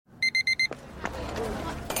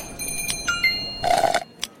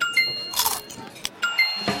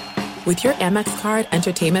With your Amex card,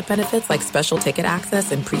 entertainment benefits like special ticket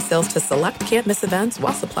access and pre-sales to select campus events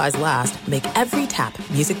while supplies last make every tap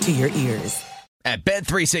music to your ears. At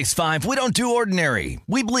Bet365, we don't do ordinary.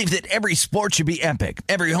 We believe that every sport should be epic.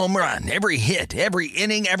 Every home run, every hit, every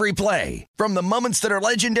inning, every play. From the moments that are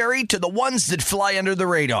legendary to the ones that fly under the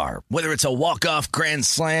radar. Whether it's a walk-off grand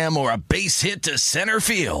slam or a base hit to center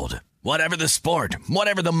field. Whatever the sport,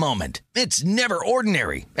 whatever the moment. It's never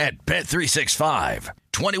ordinary at Bet365.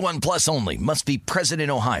 21 plus only. Must be present in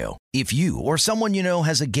Ohio. If you or someone you know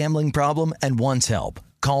has a gambling problem and wants help,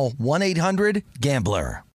 call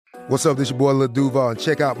 1-800-GAMBLER. What's up, this your boy Lil Duval, and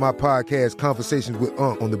check out my podcast, Conversations with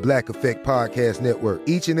Unc, on the Black Effect Podcast Network.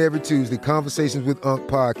 Each and every Tuesday, Conversations with Unc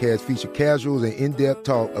podcast feature casuals and in-depth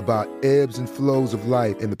talk about ebbs and flows of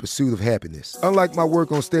life and the pursuit of happiness. Unlike my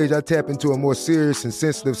work on stage, I tap into a more serious and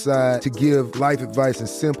sensitive side to give life advice and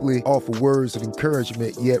simply offer words of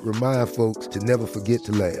encouragement, yet remind folks to never forget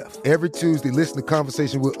to laugh. Every Tuesday, listen to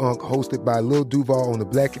Conversation with Unc, hosted by Lil Duval on the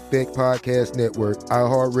Black Effect Podcast Network,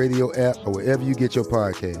 iHeartRadio app, or wherever you get your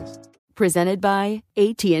podcasts. Presented by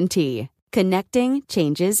AT&T. Connecting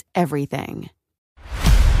changes everything.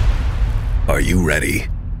 Are you ready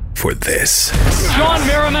for this? Shawn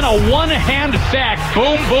Merriman, a one-hand sack.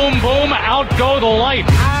 Boom, boom, boom. Out go the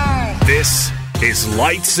lights. This is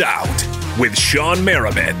Lights Out with Shawn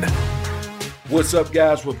Merriman. What's up,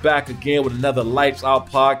 guys? We're back again with another Lights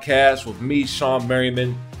Out podcast with me, Shawn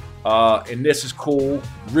Merriman. And this is cool.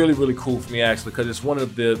 Really, really cool for me, actually, because it's one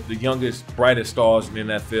of the youngest, brightest stars in the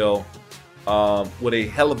NFL. With a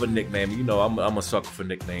hell of a nickname. You know, I'm a sucker for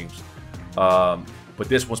nicknames. But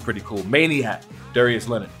this one's pretty cool. Maniac, Darius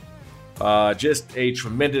Leonard. Just a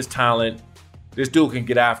tremendous talent. This dude can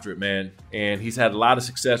get after it, man. And he's had a lot of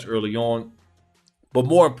success early on. But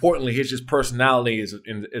more importantly, his just personality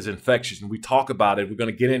is infectious. And we talk about it. We're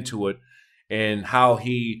going to get into it. And how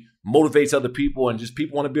he motivates other people and just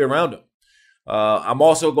people want to be around him. I'm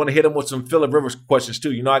also going to hit him with some Phillip Rivers questions,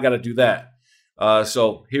 too. You know I got to do that.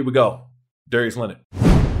 So here we go. Darius Leonard.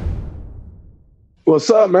 What's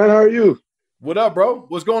up, man? How are you? What up, bro?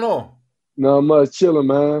 What's going on? Not much, chilling,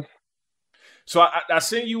 man. So I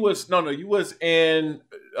seen you was you was in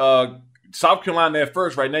South Carolina at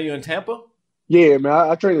first, right? Now you're in Tampa? Yeah, man.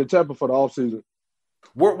 I trained in Tampa for the offseason.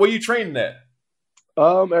 Where you training at?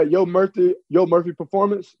 At Yo Murphy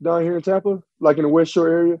Performance down here in Tampa, like in the West Shore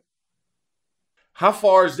area. How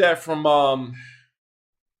far is that from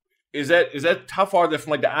Is that how far is that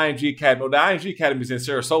from like the IMG Academy? No, the IMG Academy is in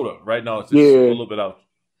Sarasota, right? No, it's just a little bit out.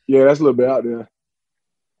 Yeah, that's a little bit out there.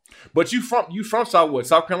 But you from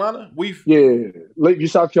South Carolina? Lakeview,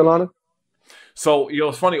 South Carolina. So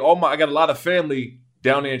it's funny. I got a lot of family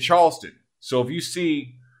down there in Charleston. So if you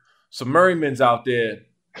see some Merrimans out there,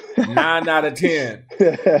 9 out of 10,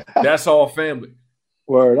 that's all family.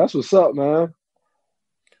 Word, that's what's up, man.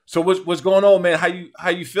 So what's going on, man? How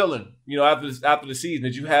you feeling? You know, after the season,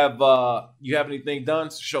 did you have anything done?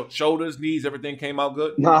 Shoulders, knees, everything came out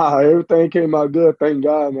good? Nah, everything came out good. Thank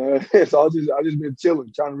God, man. So I just been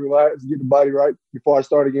chilling, trying to relax, get the body right before I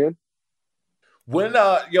start again. When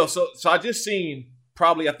so I just seen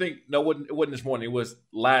probably it wasn't this morning. It was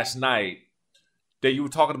last night that you were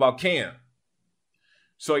talking about Cam.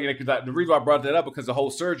 So because the reason why I brought that up because the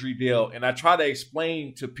whole surgery deal, and I try to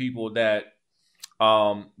explain to people that.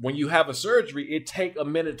 When you have a surgery, it take a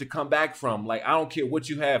minute to come back from. Like, I don't care what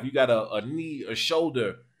you have. You got a knee, a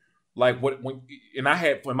shoulder. Like, in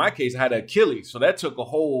my case, I had an Achilles. So that took a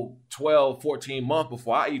whole 12, 14 months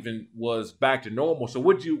before I even was back to normal. So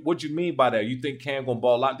what'd you mean by that? You think Cam going to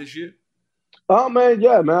ball out this year? Oh, man,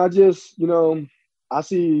 yeah, man. I just, I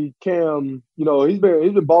see Cam, he's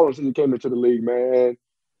been balling since he came into the league, man. And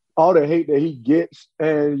all the hate that he gets,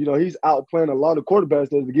 and, he's outplaying a lot of quarterbacks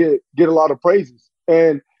that get a lot of praises.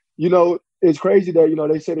 And, it's crazy that,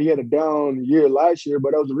 they said he had a down year last year,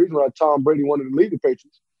 but that was the reason why Tom Brady wanted to lead the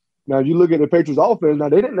Patriots. Now, if you look at the Patriots offense, now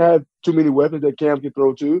they didn't have too many weapons that Cam could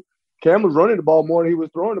throw to. Cam was running the ball more than he was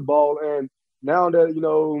throwing the ball. And now that,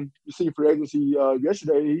 you see free agency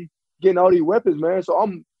yesterday, he getting all these weapons, man. So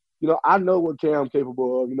I know what Cam's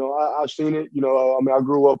capable of. I've seen it. I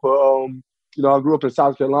grew up, I grew up in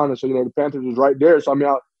South Carolina. So, the Panthers was right there.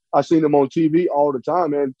 So, I seen him on TV all the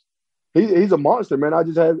time, man. He's a monster, man. I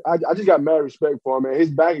just got mad respect for him, man. His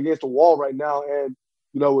back against the wall right now, and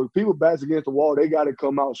when people backs against the wall, they got to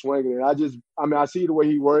come out swinging. And I see the way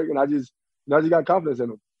he works, and I just got confidence in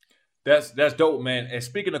him. That's dope, man. And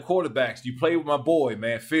speaking of quarterbacks, you play with my boy,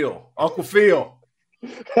 man, Phil, Uncle Phil,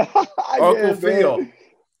 Uncle Phil,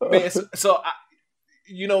 man. So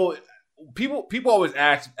people always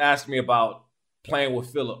ask me about playing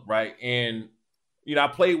with Phillip, right? And I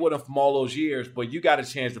played with him from all those years, but you got a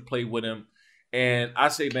chance to play with him. And I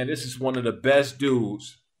say, man, this is one of the best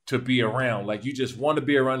dudes to be around. Like, you just want to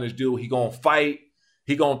be around this dude. He going to fight.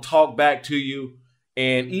 He going to talk back to you.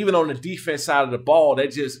 And even on the defense side of the ball,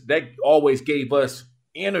 that always gave us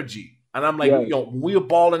energy. And I'm like, when we were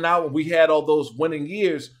balling out, when we had all those winning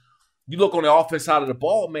years, you look on the offense side of the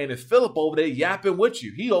ball, man, and Philip over there yapping with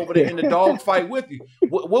you. He over there in the dog fight with you.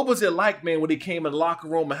 What was it like, man, when he came in the locker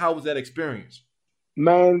room, and how was that experience?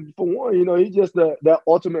 Man, for one, he's just that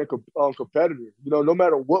ultimate competitor. No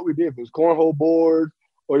matter what we did, if it was cornhole board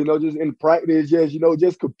or, just in practice,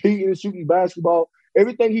 just competing, shooting basketball,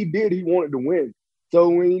 everything he did, he wanted to win. So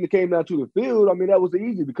when he came down to the field, I mean, that was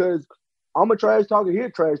easy because I'm a trash talker, he's a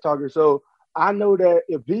trash talker. So I know that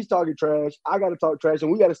if he's talking trash, I got to talk trash,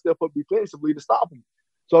 and we got to step up defensively to stop him.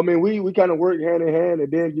 So, I mean, we kind of work hand in hand,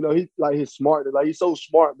 and then, he's smart. Like, he's so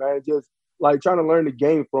smart, man, just, like, trying to learn the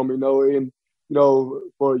game from him, and,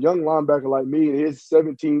 for a young linebacker like me in his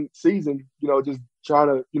 17th season, just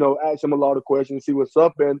trying to, ask him a lot of questions, see what's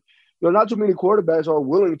up. And, not too many quarterbacks are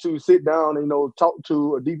willing to sit down and, talk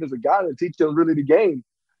to a defensive guy and teach them really the game.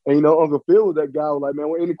 And, Uncle Phil was that guy who was like, man,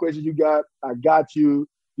 what any questions you got, I got you.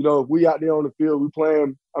 If we out there on the field, we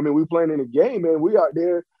playing in a game, man. We out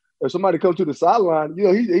there. If somebody comes to the sideline,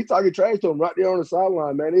 he's talking trash to him right there on the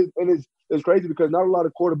sideline, man. It's crazy because not a lot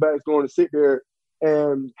of quarterbacks going to sit there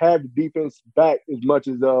and have the defense back as much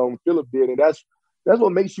as Philip did. And that's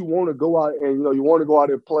what makes you want to go out and, you want to go out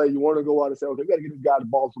and play. You want to go out and say, okay, we got to get this guy the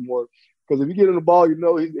ball some more. Because if you get him the ball, he's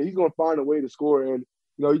going to find a way to score. And,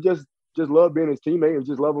 you just love being his teammate and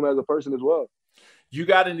just love him as a person as well. You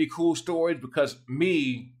got any cool stories? Because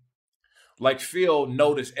me, like Phil,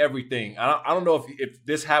 noticed everything. I don't know if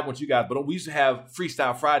this happened with you guys, but we used to have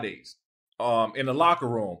Freestyle Fridays in the locker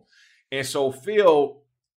room. And so Phil,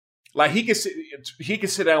 like, he can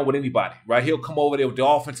sit down with anybody, right? He'll come over there with the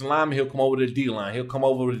offensive lineman. He'll come over to the D-line. He'll come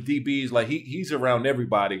over with the DBs. Like, he's around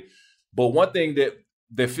everybody. But one thing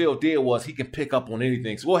that Phil did was he can pick up on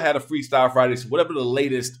anything. So we'll have a Freestyle Fridays, whatever the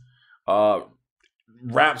latest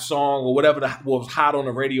rap song or whatever was hot on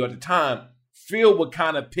the radio at the time, Phil would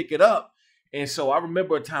kind of pick it up. And so I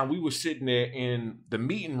remember a time we were sitting there in the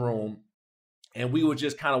meeting room and we were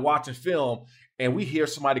just kind of watching film and we hear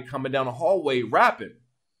somebody coming down the hallway rapping.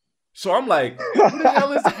 So I'm like, who the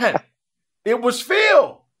hell is that? It was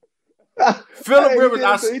Phil. Philip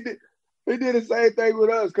Rivers. He did the same thing with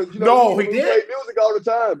us because, he did. We play music all the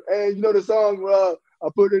time. And, the song, I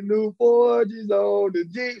put the new 4Gs on the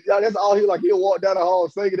Jeep. That's all he'll walk down the hall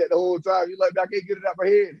singing it the whole time. He's like, I can't get it out my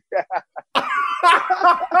head.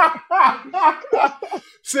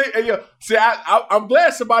 See, I'm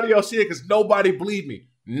glad somebody else here because nobody believed me.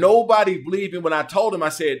 Nobody believed me when I told him. I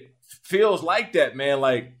said, Phil's like that, man.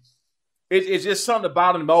 Like, it's just something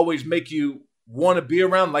about him that always make you want to be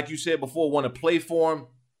around. Like you said before, want to play for him.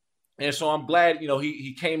 And so I'm glad,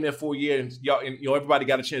 he came there for a year and y'all, and everybody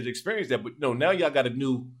got a chance to experience that. But now y'all got a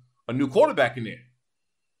new quarterback in there.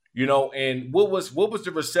 And what was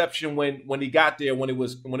the reception when he got there, when it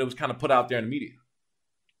was kind of put out there in the media?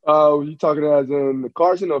 You talking as in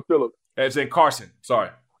Carson or Philip? As in Carson, sorry.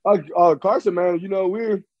 Carson, man,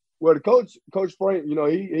 the Coach Frank,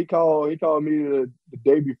 he called me the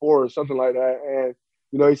day before or something like that. And,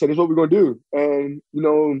 he said, this is what we're going to do. And,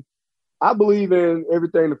 I believe in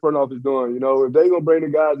everything the front office is doing. If they're going to bring the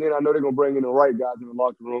guys in, I know they're going to bring in the right guys in the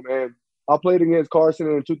locker room. And I played against Carson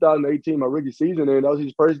in 2018, my rookie season, and that was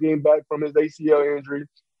his first game back from his ACL injury.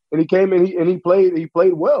 And he came in and he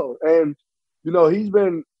played well. And, he's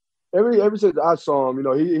been ever since I saw him,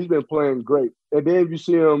 he's been playing great. And then you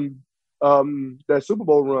see him that Super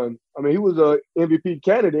Bowl run. I mean, he was a MVP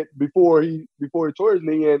candidate before he tore his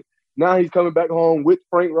knee, and now he's coming back home with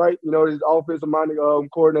Frank Wright, his offensive-minded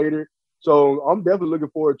coordinator. So I'm definitely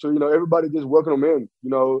looking forward to, everybody just welcome him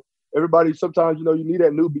in. Everybody sometimes, you need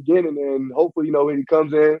that new beginning, and hopefully, when he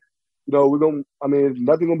comes in, nothing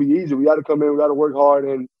gonna be easy. We got to come in, we got to work hard,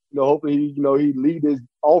 and hopefully, he lead this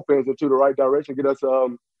offense into the right direction, get us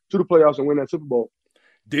to the playoffs and win that Super Bowl.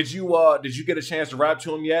 Did you get a chance to rap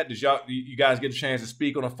to him yet? Did you guys get a chance to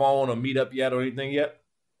speak on the phone or meet up yet or anything yet?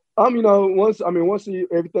 Once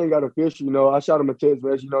everything got official, I shot him a text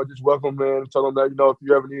message, just welcome, man, tell him that, if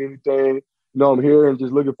you ever need anything, I'm here and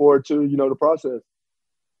just looking forward to, the process.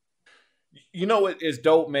 What is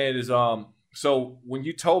dope, man, is so when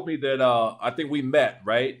you told me that I think we met,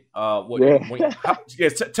 right? Tell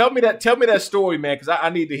me that story, man, because I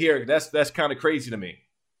need to hear it. That's kind of crazy to me.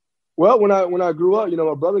 Well, when I grew up,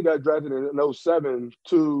 my brother got drafted in 2007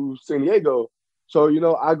 to San Diego. So,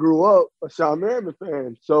 I grew up a Sean Merriman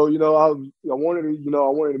fan. So, I wanted to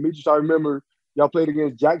meet you. So I remember Y'all played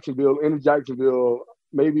against Jacksonville in Jacksonville,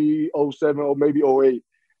 maybe '07 or maybe '08.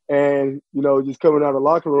 And, just coming out of the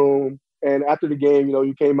locker room, and after the game,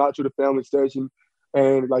 you came out to the family session,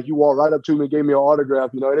 and, like, you walked right up to me and gave me an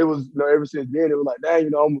autograph, and it was, ever since then, it was like, dang,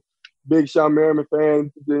 I'm a big Shawne Merriman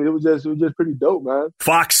fan. It was just pretty dope, man.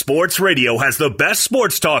 Fox Sports Radio has the best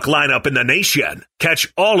sports talk lineup in the nation.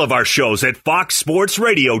 Catch all of our shows at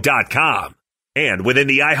foxsportsradio.com. And within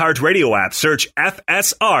the iHeartRadio app, search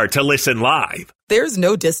FSR to listen live. There's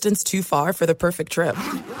no distance too far for the perfect trip.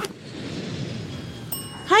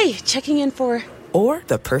 Hi, checking in for... Or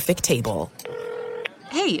the perfect table.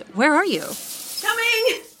 Hey, where are you?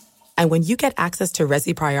 Coming! And when you get access to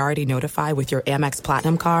Resi Priority Notify with your Amex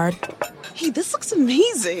Platinum card... Hey, this looks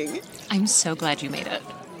amazing. I'm so glad you made it.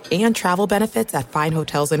 And travel benefits at fine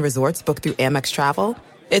hotels and resorts booked through Amex Travel,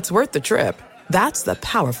 it's worth the trip. That's the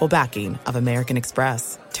powerful backing of American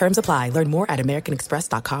Express. Terms apply. Learn more at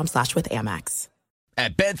americanexpress.com/withAmex.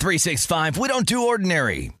 At Bet365, we don't do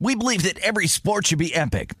ordinary. We believe that every sport should be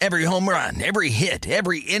epic. Every home run, every hit,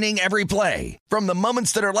 every inning, every play. From the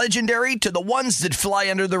moments that are legendary to the ones that fly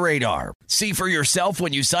under the radar. See for yourself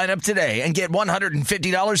when you sign up today and get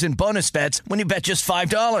 $150 in bonus bets when you bet just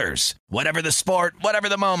 $5. Whatever the sport, whatever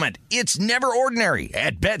the moment, it's never ordinary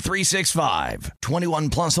at Bet365. 21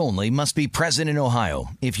 plus only. Must be present in Ohio.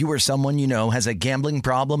 If you or someone you know has a gambling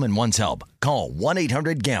problem and wants help, call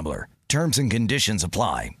 1-800-GAMBLER. Terms and conditions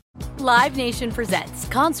apply. Live Nation presents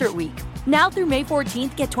Concert Week. Now through May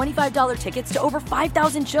 14th, get $25 tickets to over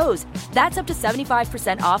 5,000 shows. That's up to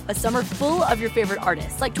 75% off a summer full of your favorite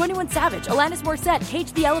artists like 21 Savage, Alanis Morissette,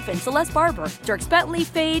 Cage the Elephant, Celeste Barber, Dierks Bentley,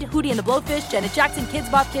 Fade, Hootie and the Blowfish, Janet Jackson, Kids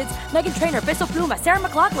Bop Kids, Meghan Trainor, Peso Pluma, Sarah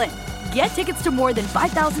McLachlan. Get tickets to more than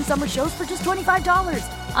 5,000 summer shows for just $25.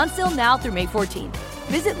 Until now through May 14th.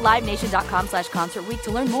 Visit LiveNation.com/Concert Week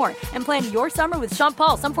to learn more and plan your summer with Sean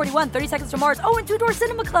Paul, Sum 41, 30 Seconds to Mars, and Two Door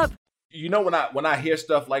Cinema Club. When I hear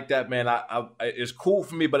stuff like that, man, I it's cool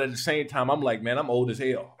for me, but at the same time, I'm like, man, I'm old as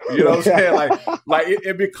hell. You know what I'm saying? Like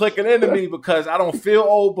it be clicking into me because I don't feel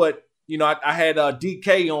old, but I had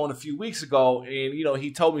DK on a few weeks ago, and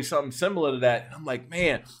he told me something similar to that. And I'm like,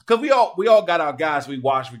 man, because we all got our guys we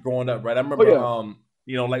watched growing up, right? I remember,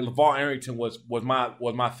 like LeVar Arrington was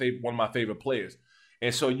my favorite, one of my favorite players.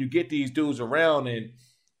 And so you get these dudes around,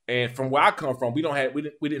 and from where I come from, we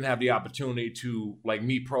didn't have the opportunity to like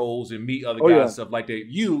meet pros and meet other guys and stuff like that.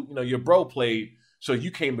 Your bro played, so you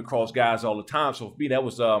came across guys all the time. So for me, that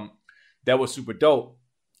was super dope.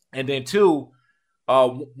 And then two,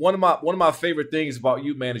 one of my favorite things about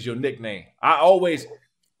you, man, is your nickname. I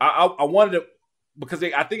wanted to, because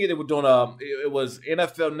I think they were doing it was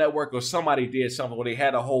NFL Network or somebody did something where they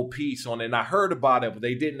had a whole piece on it, and I heard about it, but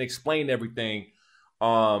they didn't explain everything.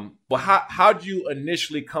 But how did you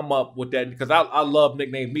initially come up with that? Because I love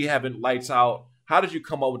nicknames. Me having Lights Out. How did you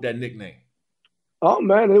come up with that nickname? Oh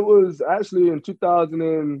man, it was actually in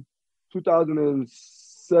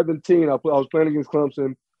 2017. I was playing against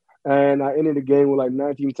Clemson, and I ended the game with like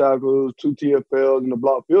 19 tackles, 2 TFLs, and a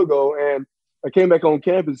blocked field goal. And I came back on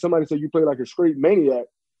campus. Somebody said you play like a straight maniac.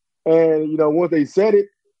 And once they said it,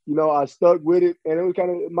 I stuck with it, and it was kind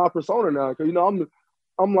of my persona now. Because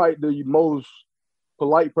I'm like the most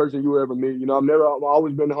polite person you ever meet. I've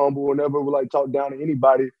always been humble, never would like talk down to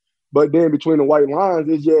anybody. But then between the white lines,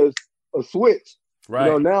 it's just a switch.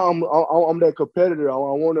 Right. Now I'm that competitor. I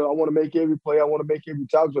want to make every play. I want to make every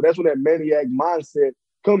tackle. So that's when that maniac mindset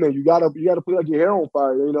come in. You gotta put like your hair on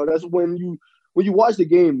fire. That's when you watch the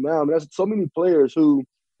game now. That's so many players who,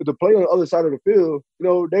 if the play on the other side of the field,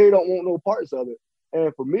 they don't want no parts of it.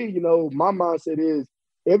 And for me, my mindset is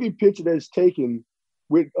every picture that's taken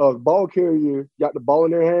with a ball carrier, got the ball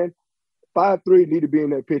in their hand, 5'3" need to be in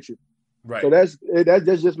that picture. Right. So that's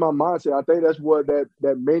just my mindset. I think that's what that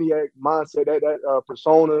maniac mindset, that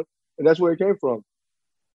persona, and that's where it came from.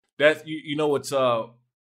 That's it's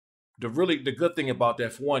the good thing about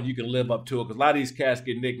that. For one, you can live up to it because a lot of these cats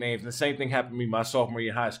get nicknames. And the same thing happened to me my sophomore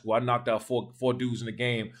year in high school. I knocked out four dudes in the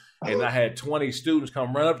game, and I had 20 students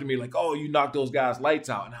come run up to me like, "Oh, you knocked those guys' lights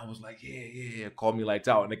out," and I was like, "Yeah," call me lights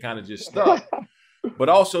out, and it kind of just stuck. But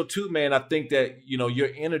also, too, man, I think that, your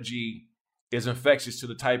energy is infectious to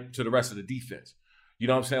the rest of the defense. You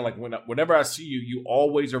know what I'm saying? Like whenever I see you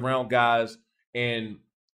always around guys, and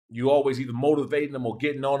you always either motivating them or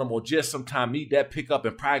getting on them or just sometimes need that pickup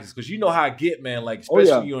in practice. Because you know how I get, man, like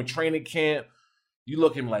especially you in training camp, you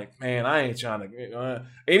looking like, man, I ain't trying to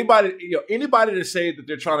anybody to say that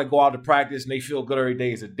they're trying to go out to practice and they feel good every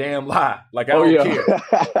day is a damn lie. Like I don't care.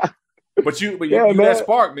 But you that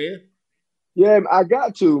spark, man. Yeah, I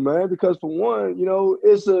got to, man, because for one,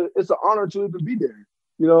 it's an honor to even be there.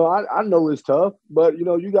 You know, I know it's tough, but, you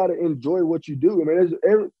know, you got to enjoy what you do. I mean,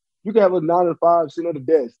 you can have a 9 to 5 sitting at the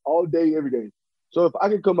desk all day, every day. So if I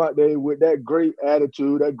can come out there with that great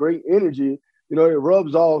attitude, that great energy, you know, it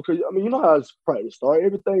rubs off. Because, I mean, you know how it's practice start.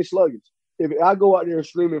 Everything's sluggish. If I go out there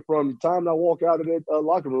streaming from the time I walk out of that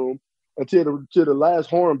locker room until the last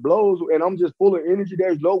horn blows, and I'm just full of energy,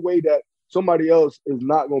 there's no way that somebody else is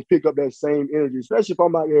not going to pick up that same energy, especially if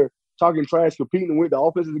I'm out there talking trash, competing with the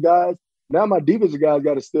offensive guys. Now my defensive guys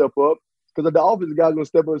got to step up because the offensive guys going to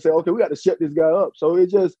step up and say, okay, we got to shut this guy up. So it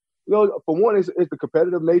just, you know, for one, it's the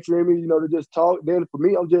competitive nature in me, you know, to just talk. Then for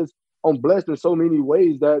me, I'm blessed in so many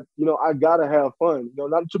ways that, you know, I got to have fun. You know,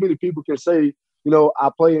 not too many people can say, you know,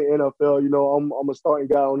 I play in the NFL, you know, I'm a starting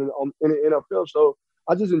guy in the NFL. So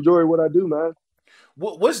I just enjoy what I do, man.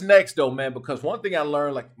 What's next, though, man? Because one thing I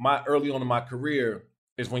learned, like early on in my career,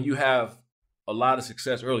 is when you have a lot of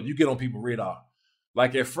success early, you get on people's radar.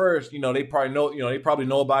 Like at first, you know, they probably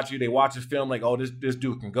know about you. They watch this film like, oh, this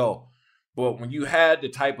dude can go. But when you had the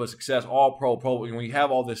type of success, all pro, when you have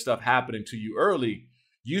all this stuff happening to you early,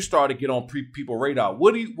 you start to get on people's radar.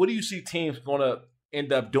 What do you see teams going to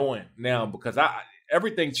end up doing now? Because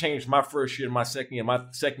everything changed my first year, my second year,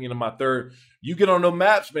 and my third. You get on the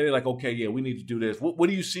maps, man, they're like, okay, yeah, we need to do this. What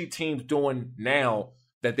do you see teams doing now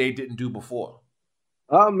that they didn't do before?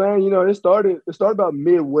 Man, you know, it started about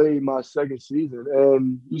midway my second season.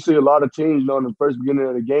 And you see a lot of teams, you know, in the first beginning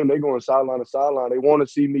of the game, they're going sideline to sideline. They want to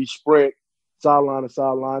see me sprint sideline to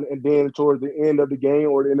sideline. And then towards the end of the game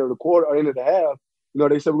or the end of the quarter or end of the half, you know,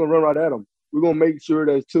 they said, we're going to run right at him. We're going to make sure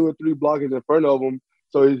there's 2 or 3 blockers in front of him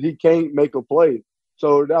so he can't make a play.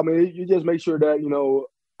 So, I mean, you just make sure that, you know,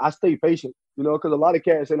 I stay patient, you know, because a lot of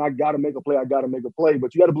cats saying, I got to make a play.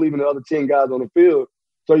 But you got to believe in the other 10 guys on the field.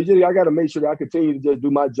 So I got to make sure that I continue to just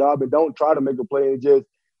do my job and don't try to make a play and just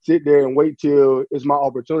sit there and wait till it's my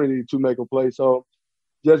opportunity to make a play. So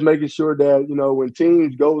just making sure that, you know, when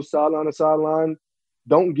teams go sideline to sideline,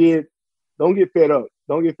 don't get fed up.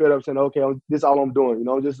 Don't get fed up saying, okay, this is all I'm doing. You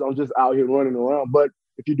know, I'm just out here running around. But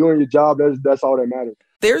if you're doing your job, that's all that matters.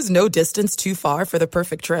 There's no distance too far for the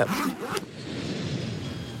perfect trip.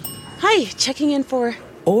 Hi, checking in for...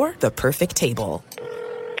 Or the perfect table.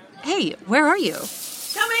 Hey, where are you?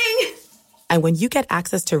 Coming! And when you get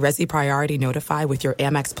access to Resi Priority Notify with your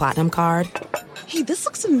Amex Platinum card... Hey, this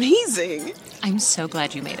looks amazing. I'm so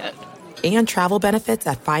glad you made it. And travel benefits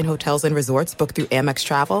at fine hotels and resorts booked through Amex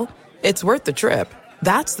Travel, it's worth the trip.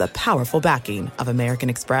 That's the powerful backing of American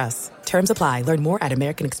Express. Terms apply. Learn more at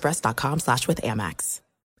americanexpress.com/withAmex.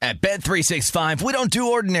 At Bet365, we don't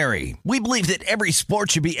do ordinary. We believe that every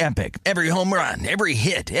sport should be epic. Every home run, every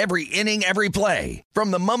hit, every inning, every play. From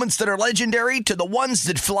the moments that are legendary to the ones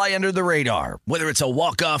that fly under the radar. Whether it's a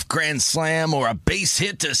walk-off grand slam or a base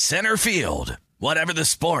hit to center field. Whatever the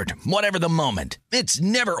sport, whatever the moment. It's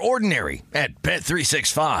never ordinary at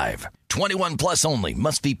Bet365. 21 plus only.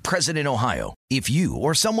 Must be present in Ohio. If you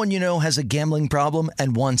or someone you know has a gambling problem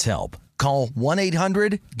and wants help, call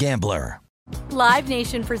 1-800-GAMBLER. Live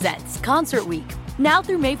Nation presents Concert Week. Now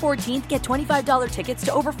through May 14th, get $25 tickets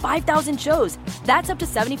to over 5,000 shows. That's up to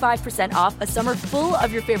 75% off a summer full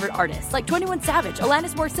of your favorite artists like 21 Savage,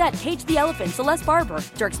 Alanis Morissette, Cage the Elephant, Celeste Barber,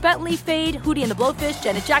 Dierks Bentley, Fade, Hootie and the Blowfish,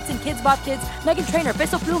 Janet Jackson, Kidz Bop Kids, Meghan Trainor,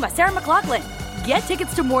 Peso Pluma, Sarah McLachlan. Get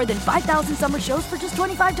tickets to more than 5,000 summer shows for just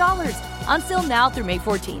 $25. Until now through May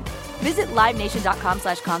 14th. Visit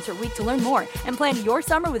LiveNation.com/Concert Week to learn more and plan your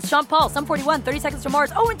summer with Sean Paul, Sum 41, 30 Seconds to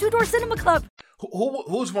Mars, and Two Door Cinema Club.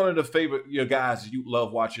 Who's one of the favorite your guys you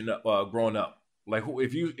love watching growing up? Like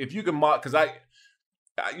if you can mock, because I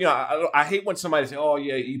hate when somebody say, oh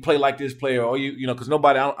yeah, you play like this player, or you know, because I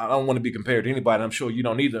don't want to be compared to anybody. I'm sure you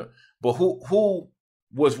don't either. But who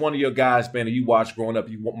was one of your guys, man, that you watched growing up?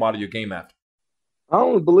 You model your game after? I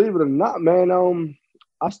don't believe it or not, man.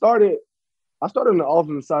 I started on the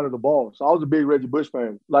offensive side of the ball, so I was a big Reggie Bush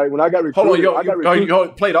fan. Like when I got recruited,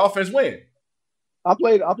 you played offense when? I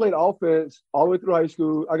played offense all the way through high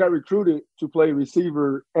school. I got recruited to play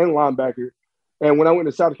receiver and linebacker, and when I went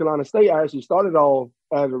to South Carolina State, I actually started off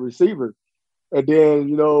as a receiver, and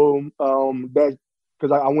then that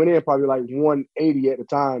because I went in probably like 180 at the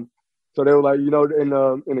time, so they were like, in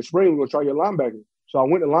the spring we're gonna try your linebacker. So I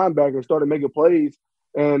went to linebacker and started making plays,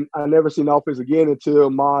 and I never seen offense again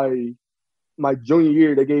until my junior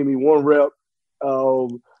year. They gave me one rep.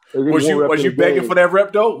 Was you begging for that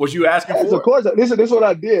rep though? Was you asking for it? Of course. This is what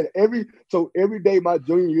I did. Every day my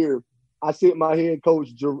junior year, I sent my head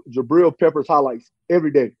coach Jabril Peppers highlights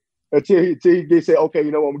every day until he said, okay,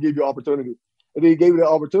 I'm gonna give you an opportunity. And then he gave me the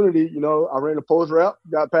opportunity. I ran the post route,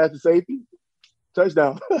 got past the safety,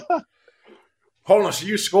 touchdown. Hold on, so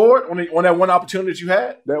you scored on that one opportunity that you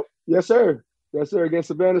had? Yes, sir. Yes, sir, against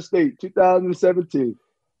Savannah State, 2017.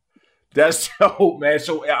 That's dope, man.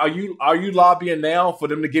 So are you lobbying now for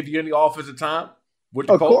them to give you any offensive time with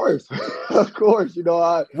the coach? Of course. You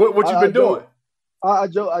know, what you been doing? I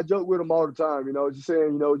joke with them all the time. You know, just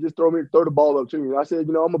saying, you know, just throw the ball up to me. I said,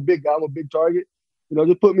 you know, I'm a big guy. I'm a big target. You know,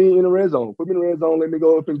 just put me in the red zone. Put me in the red zone. Let me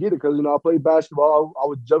go up and get it. Because, you know, I played basketball. I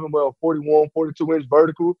was jumping well 41, 42-inch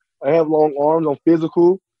vertical. I have long arms. I'm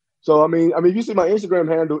physical. So, I mean, if you see my Instagram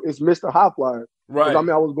handle, it's Mr. High Flyer. Right. I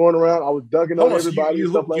mean, I was going around. I was dugging on everybody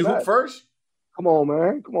and stuff like that. You hoop first? Come on,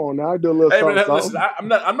 man. Come on now. I do a little something. Listen,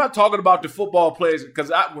 I'm not talking about the football players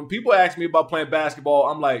because when people ask me about playing basketball,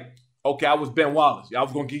 I'm like, okay, I was Ben Wallace. I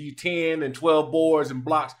was going to give you 10 and 12 boards and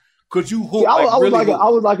blocks. Could you hoop? I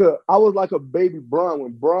was like a baby Bron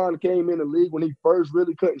when Bron came in the league when he first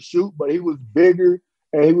really couldn't shoot, but he was bigger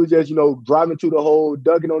and he was just, you know, driving to the hole,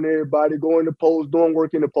 dugging on everybody, going to post, doing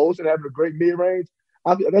work in the post, and having a great mid range.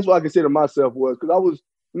 That's what I consider myself was because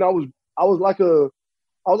I was like a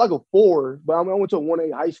 4, but I went to a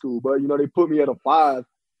 1A high school, but you know they put me at a 5.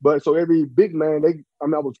 But so every big man, I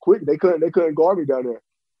was quick. They couldn't guard me down there.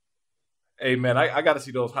 Hey man, I got to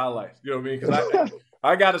see those highlights. You know what I mean? Because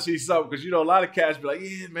I got to see something because you know a lot of cats be like,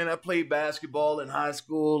 yeah, man, I played basketball in high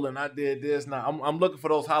school and I did this. Now I'm looking for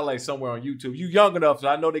those highlights somewhere on YouTube. You young enough, so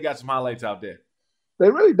I know they got some highlights out there. They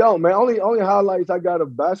really don't, man. Only highlights I got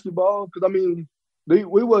of basketball because I mean,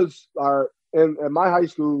 in my high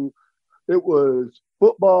school, it was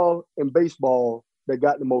football and baseball that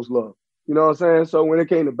got the most love. You know what I'm saying? So when it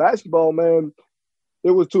came to basketball, man,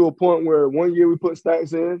 it was to a point where one year we put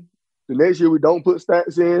stats in, the next year we don't put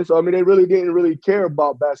stats in. So I mean, they really didn't really care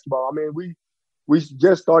about basketball. I mean, we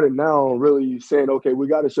just started now really saying, okay, we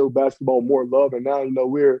got to show basketball more love, and now you know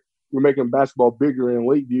we're making basketball bigger in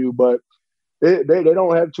Lakeview, but they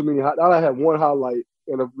don't have too many. I have one highlight,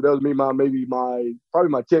 and that was me probably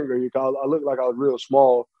my 10th grade year. Cause I looked like I was real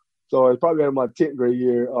small. So it's probably in my 10th grade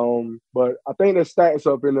year. But I think the stats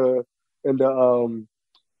up in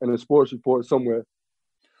the sports report somewhere.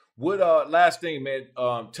 What last thing, man?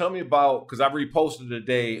 Tell me about because I reposted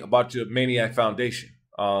today about your Maniac Foundation.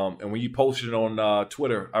 And when you posted it on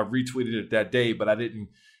Twitter, I retweeted it that day, but I didn't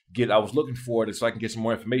I was looking for it so I can get some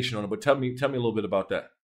more information on it. But tell me a little bit about that.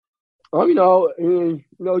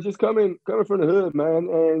 Just coming from the hood, man,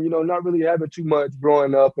 and not really having too much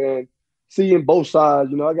growing up and seeing both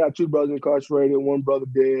sides. I got 2 brothers incarcerated, 1 brother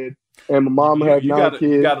dead, and my mom had 9 kids.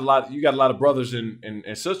 You got a lot of brothers and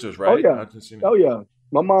sisters, right? Oh yeah.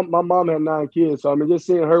 My mom had 9 kids, so just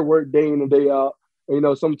seeing her work day in and day out.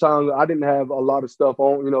 And, sometimes I didn't have a lot of stuff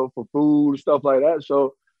on, for food, stuff like that.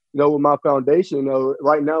 So, with my foundation,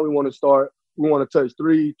 right now we want to touch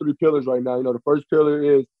three pillars right now. The first pillar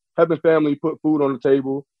is helping family put food on the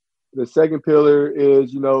table. The second pillar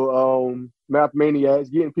is, Math Maniacs,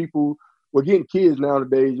 we're getting kids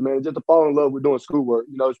nowadays, man, just to fall in love with doing schoolwork,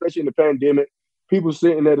 especially in the pandemic, people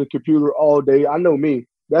sitting at a computer all day. I know me.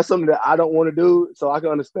 That's something that I don't want to do, so I can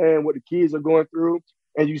understand what the kids are going through.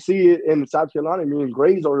 And you see it in South Carolina.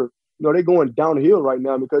 Grades are, they're going downhill right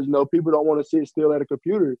now because, people don't want to sit still at a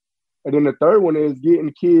computer. And then the third one is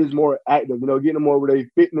getting kids more active, getting them more with their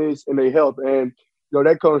fitness and their health. And,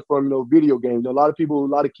 that comes from, video games. A lot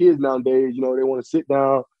of kids nowadays, they want to sit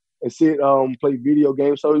down and play video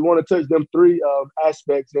games. So we want to touch them 3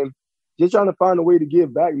 aspects and just trying to find a way to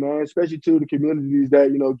give back, man, especially to the communities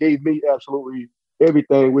that, gave me absolutely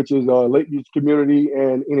everything, which is Lakeview community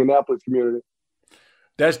and Indianapolis community.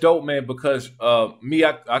 That's dope, man, because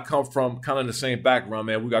I come from kind of the same background,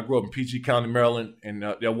 man. I grew up in PG County, Maryland, and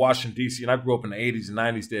Washington, D.C., and I grew up in the 80s and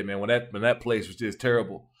 90s there, man, when that place was just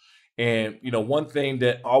terrible. And, one thing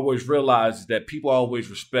that I always realize is that people always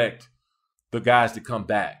respect the guys that come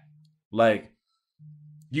back. Like,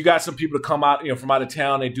 you got some people that come out, from out of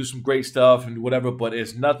town, they do some great stuff and whatever, but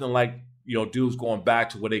it's nothing like, dudes going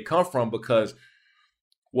back to where they come from because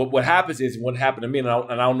what happens is what happened to me, and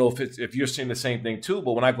I don't know if you're seeing the same thing too,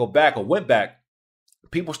 but when I go back or went back,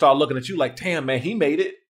 people start looking at you like, damn, man, he made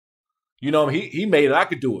it. He made it. I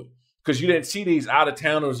could do it. Because you didn't see these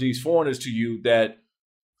out-of-towners, these foreigners to you that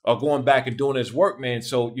are going back and doing this work, man.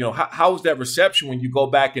 So, how is that reception when you go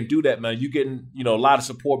back and do that, man? You getting, a lot of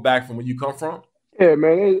support back from where you come from? Yeah,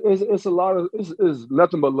 man, it's a lot of it's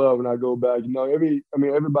nothing but love when I go back.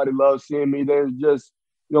 Everybody loves seeing me. There's just,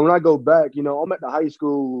 when I go back, I'm at the high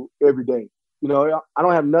school every day. I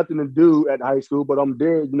don't have nothing to do at the high school, but I'm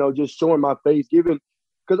there, just showing my face,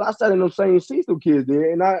 because I sat in those same seats those kids did.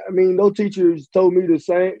 And those teachers told me the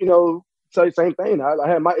same, same thing. I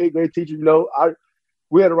had my 8th grade teacher,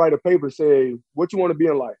 we had to write a paper saying, what you want to be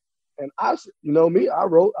in life? And I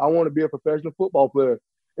wrote, I want to be a professional football player.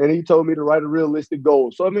 and he told me to write a realistic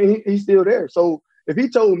goal. So, I mean, he's still there. So if he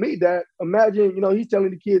told me that, imagine, he's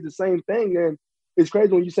telling the kids the same thing. And it's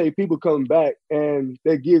crazy when you say people come back and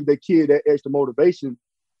they give the kid that extra motivation.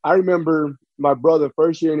 I remember my brother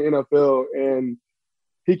first year in the NFL, and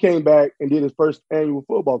he came back and did his first annual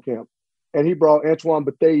football camp. And he brought Antoine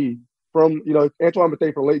Bethea from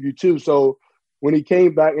Lakeview too. So when he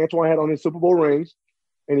came back, Antoine had on his Super Bowl rings,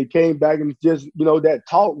 and he came back and just, that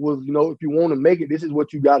talk was, if you want to make it, this is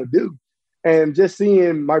what you got to do. And just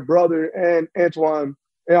seeing my brother and Antonio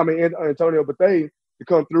Bethea to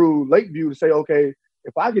come through Lakeview to say, okay,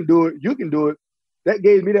 if I can do it, you can do it. That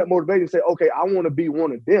gave me that motivation to say, okay, I want to be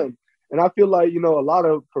one of them. And I feel like, a lot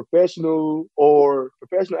of professional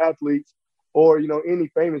athletes or, any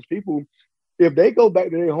famous people, if they go back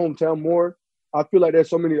to their hometown more, I feel like there's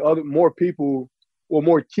so many more people or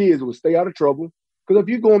more kids will stay out of trouble. Because if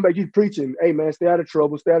you're going back, you're preaching, hey, man, stay out of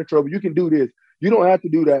trouble. You can do this. You don't have to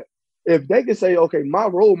do that. If they can say, okay, my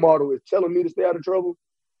role model is telling me to stay out of trouble,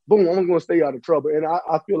 boom, I'm going to stay out of trouble. And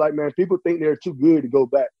I feel like, man, people think they're too good to go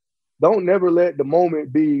back. Don't never let the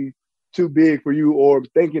moment be too big for you or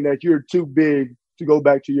thinking that you're too big to go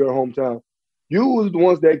back to your hometown. You was the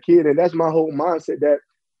ones that kid, and that's my whole mindset, that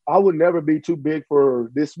I would never be too big for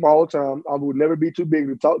this small town. I would never be too big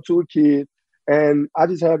to talk to a kid. And I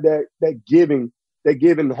just have that giving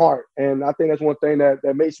heart. And I think that's one thing that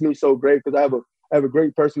makes me so great, because I have a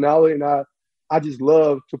great personality, and I just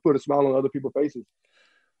love to put a smile on other people's faces.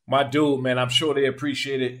 My dude, man, I'm sure they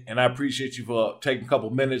appreciate it, and I appreciate you for taking a couple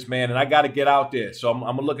minutes, man. And I got to get out there, so I'm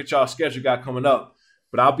going to look at y'all schedule got coming up.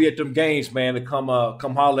 But I'll be at them games, man, to come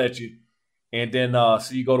holler at you, and then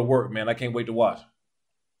see you go to work, man. I can't wait to watch.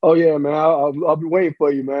 Oh, yeah, man. I'll be waiting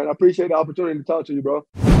for you, man. I appreciate the opportunity to talk to you, bro.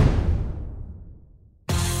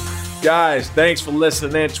 Guys, thanks for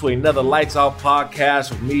listening in to another Lights Out podcast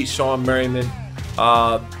with me, Sean Merriman.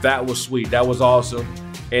 That was sweet. That was awesome.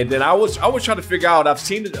 And then I was trying to figure out, I've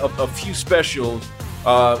seen a few specials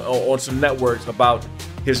on some networks about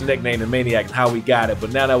his nickname, the Maniac, and how he got it.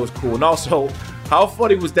 But now that was cool. And also, how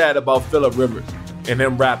funny was that about Phillip Rivers and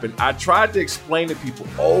him rapping? I tried to explain to people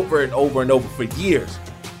over and over and over for years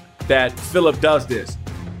that Phillip does this.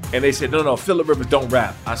 And they said, no, Phillip Rivers don't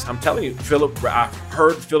rap. I'm telling you, I've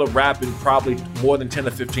heard Phillip rapping probably more than 10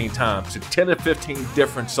 to 15 times. So 10 to 15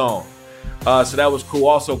 different songs. So that was cool.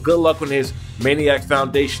 Also, good luck on his Maniac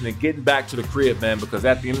Foundation and getting back to the crib, man, because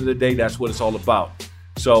at the end of the day, that's what it's all about.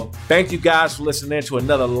 So thank you guys for listening to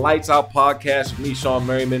another Lights Out podcast with me, Sean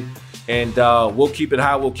Merriman. And we'll keep it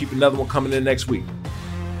high. We'll keep another one coming in next week.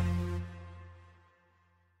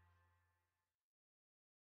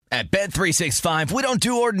 At Bet365, we don't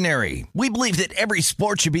do ordinary. We believe that every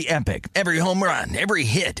sport should be epic. Every home run, every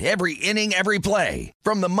hit, every inning, every play.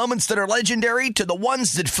 From the moments that are legendary to the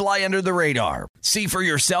ones that fly under the radar. See for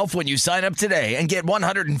yourself when you sign up today and get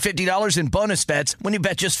 $150 in bonus bets when you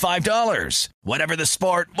bet just $5. Whatever the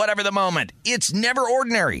sport, whatever the moment, it's never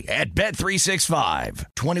ordinary at Bet365.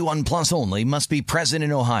 21 plus only. Must be present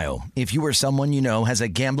in Ohio. If you or someone you know has a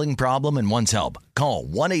gambling problem and wants help, call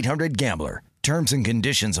 1-800-GAMBLER. Terms and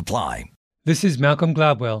conditions apply. This is Malcolm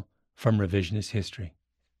Gladwell from Revisionist History.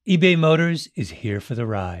 eBay Motors is here for the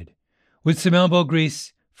ride. With some elbow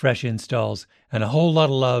grease, fresh installs, and a whole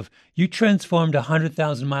lot of love, you transformed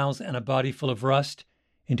 100,000 miles and a body full of rust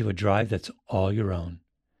into a drive that's all your own.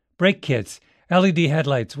 Brake kits, LED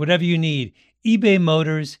headlights, whatever you need, eBay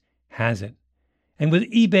Motors has it. And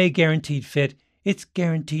with eBay Guaranteed Fit, it's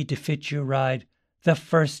guaranteed to fit your ride the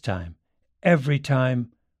first time, every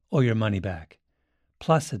time, or your money back.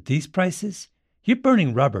 Plus, at these prices, you're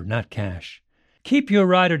burning rubber, not cash. Keep your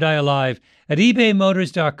ride or die alive at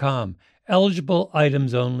ebaymotors.com. Eligible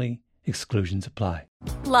items only. Exclusions apply.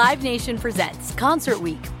 Live Nation presents Concert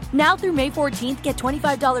Week. Now through May 14th, get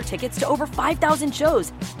 $25 tickets to over 5,000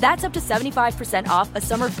 shows. That's up to 75% off a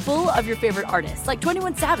summer full of your favorite artists like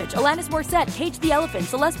 21 Savage, Alanis Morissette, Cage the Elephant,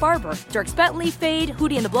 Celeste Barber, Dierks Bentley, Fade,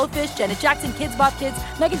 Hootie and the Blowfish, Janet Jackson, Kidz Bop Kids,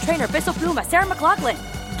 Meghan Trainor, Bissell Pluma, Sarah McLachlan.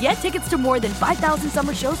 Get tickets to more than 5,000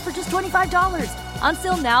 summer shows for just $25.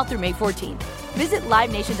 Until now through May 14th. Visit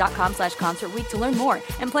LiveNation.com/Concert Week to learn more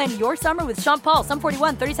and plan your summer with Sean Paul, Sum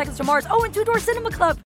 41, 30 Seconds to Mars, and Two Door Cinema Club.